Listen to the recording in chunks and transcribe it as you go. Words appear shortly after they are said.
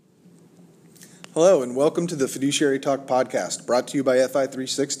Hello, and welcome to the Fiduciary Talk podcast, brought to you by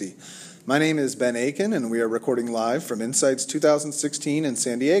FI360. My name is Ben Aiken, and we are recording live from Insights 2016 in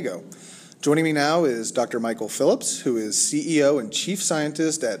San Diego. Joining me now is Dr. Michael Phillips, who is CEO and Chief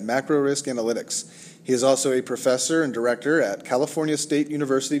Scientist at Macro Risk Analytics. He is also a professor and director at California State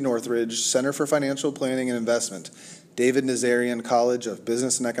University Northridge Center for Financial Planning and Investment, David Nazarian College of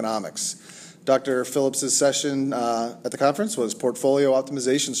Business and Economics. Dr. Phillips' session at the conference was Portfolio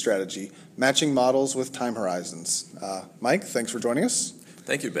Optimization Strategy, Matching Models with Time Horizons. Mike, thanks for joining us.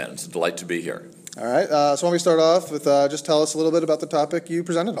 Thank you, Ben. It's a delight to be here. All right. So why don't we start off with just tell us a little bit about the topic you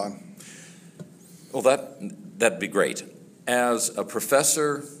presented on. Well, that'd be great. As a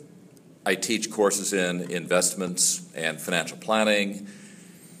professor, I teach courses in investments and financial planning.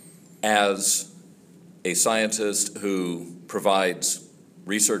 As a scientist who provides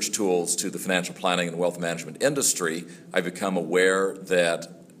research tools to the financial planning and wealth management industry, I've become aware that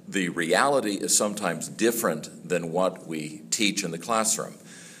the reality is sometimes different than what we teach in the classroom.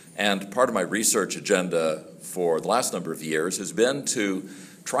 And part of my research agenda for the last number of years has been to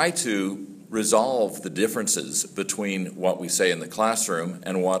try to resolve the differences between what we say in the classroom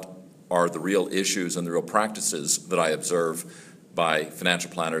and what are the real issues and the real practices that I observe by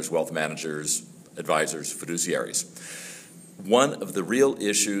financial planners, wealth managers, advisors, fiduciaries. One of the real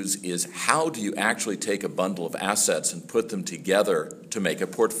issues is how do you actually take a bundle of assets and put them together to make a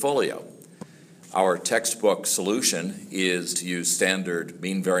portfolio? Our textbook solution is to use standard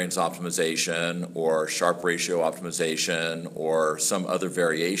mean variance optimization or Sharpe ratio optimization or some other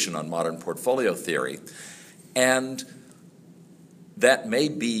variation on modern portfolio theory. And that may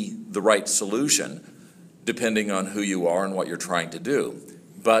be the right solution depending on who you are and what you're trying to do.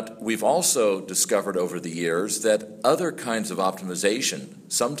 But we've also discovered over the years that other kinds of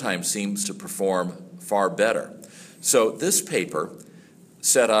optimization sometimes seems to perform far better. So this paper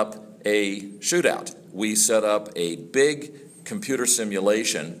set up a shootout. We set up a big computer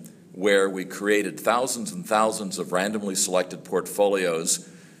simulation where we created thousands and thousands of randomly selected portfolios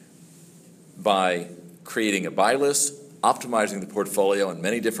by creating a buy list, optimizing the portfolio in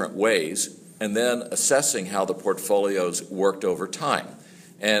many different ways, and then assessing how the portfolios worked over time.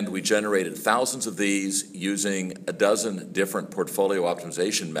 And we generated thousands of these using a dozen different portfolio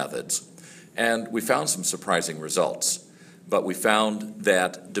optimization methods. And we found some surprising results. But we found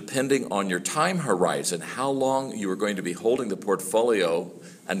that depending on your time horizon, how long you were going to be holding the portfolio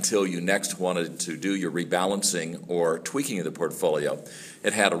until you next wanted to do your rebalancing or tweaking of the portfolio,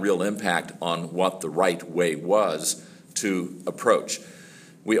 it had a real impact on what the right way was to approach.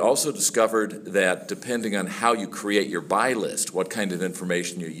 We also discovered that depending on how you create your buy list, what kind of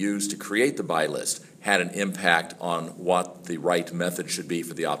information you use to create the buy list, had an impact on what the right method should be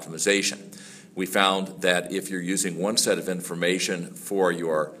for the optimization. We found that if you're using one set of information for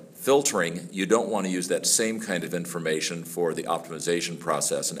your filtering, you don't want to use that same kind of information for the optimization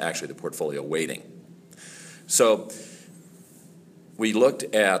process and actually the portfolio weighting. So we looked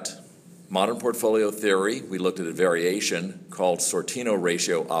at modern portfolio theory. We looked at a variation called Sortino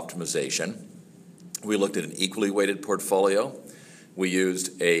ratio optimization. We looked at an equally weighted portfolio. We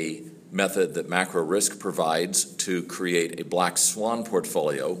used a method that Macro Risk provides to create a black swan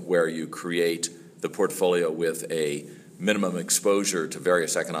portfolio where you create the portfolio with a minimum exposure to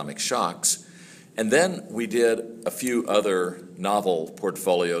various economic shocks. And then we did a few other novel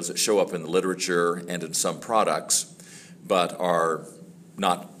portfolios that show up in the literature and in some products, but are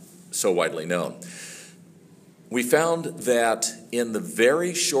not so widely known. We found that in the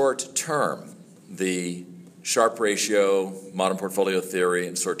very short term, the Sharpe ratio, modern portfolio theory,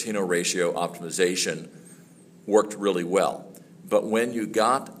 and Sortino ratio optimization worked really well. But when you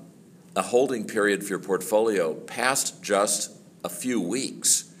got a holding period for your portfolio past just a few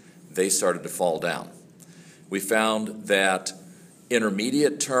weeks, they started to fall down. We found that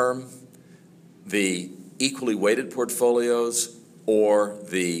intermediate term, the equally weighted portfolios or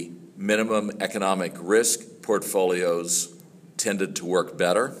the minimum economic risk portfolios tended to work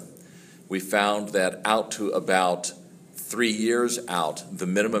better. We found that out to about 3 years out, the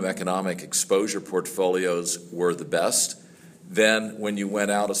minimum economic exposure portfolios were the best. Then when you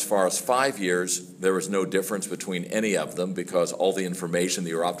went out as far as 5 years, there was no difference between any of them because all the information that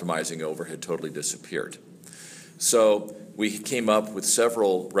you were optimizing over had totally disappeared. So we came up with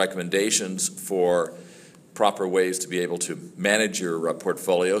several recommendations for proper ways to be able to manage your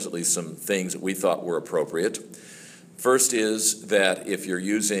portfolios, at least some things that we thought were appropriate. First is that if you're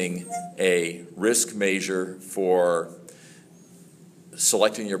using a risk measure for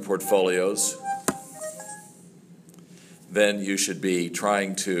selecting your portfolios, then you should be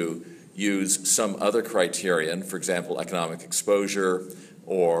trying to use some other criterion, for example, economic exposure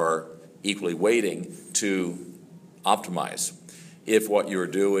or equally weighting to optimize. If what you're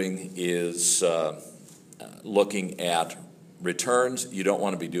doing is looking at returns, you don't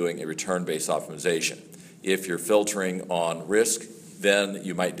want to be doing a return-based optimization. If you're filtering on risk, then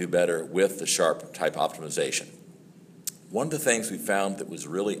you might do better with the Sharpe type optimization. One of the things we found that was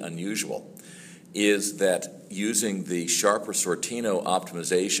really unusual is that using the Sharpe or Sortino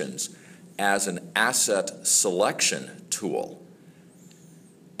optimizations as an asset selection tool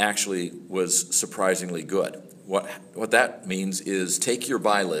actually was surprisingly good. What that means is take your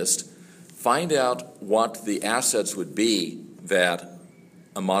buy list, find out what the assets would be that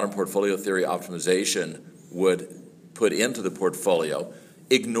a modern portfolio theory optimization would put into the portfolio,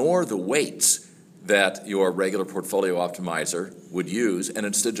 ignore the weights that your regular portfolio optimizer would use, and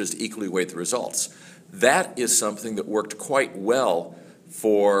instead just equally weight the results. That is something that worked quite well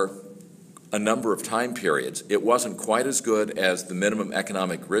for a number of time periods. It wasn't quite as good as the minimum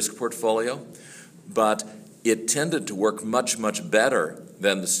economic risk portfolio, but it tended to work much, much better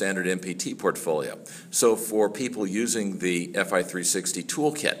than the standard MPT portfolio. So for people using the FI360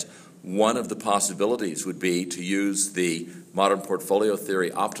 toolkit, one of the possibilities would be to use the modern portfolio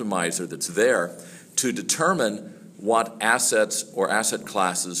theory optimizer that's there to determine what assets or asset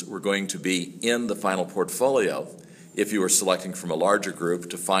classes were going to be in the final portfolio if you were selecting from a larger group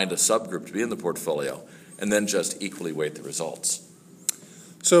to find a subgroup to be in the portfolio, and then just equally weight the results.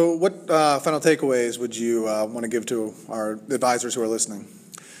 So what final takeaways would you want to give to our advisors who are listening?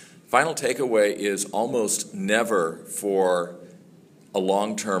 Final takeaway is almost never for a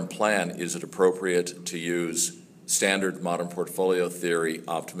long-term plan is it appropriate to use standard modern portfolio theory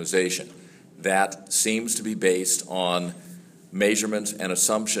optimization. That seems to be based on measurements and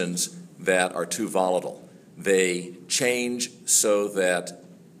assumptions that are too volatile. They change so that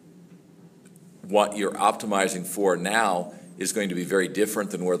what you're optimizing for now is going to be very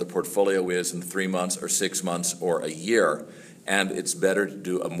different than where the portfolio is in 3 months or 6 months or a year, and it's better to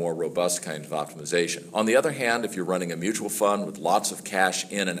do a more robust kind of optimization. On the other hand, if you're running a mutual fund with lots of cash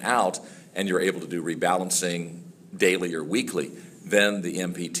in and out and you're able to do rebalancing daily or weekly, then the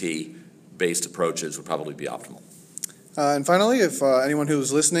MPT-based approaches would probably be optimal. And finally, if anyone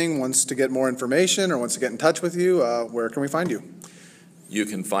who's listening wants to get more information or wants to get in touch with you, where can we find you? You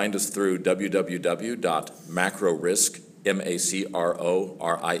can find us through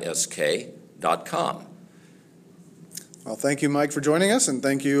www.macrorisk.com. Well, thank you, Mike, for joining us, and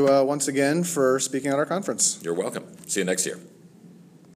thank you once again for speaking at our conference. You're welcome. See you next year.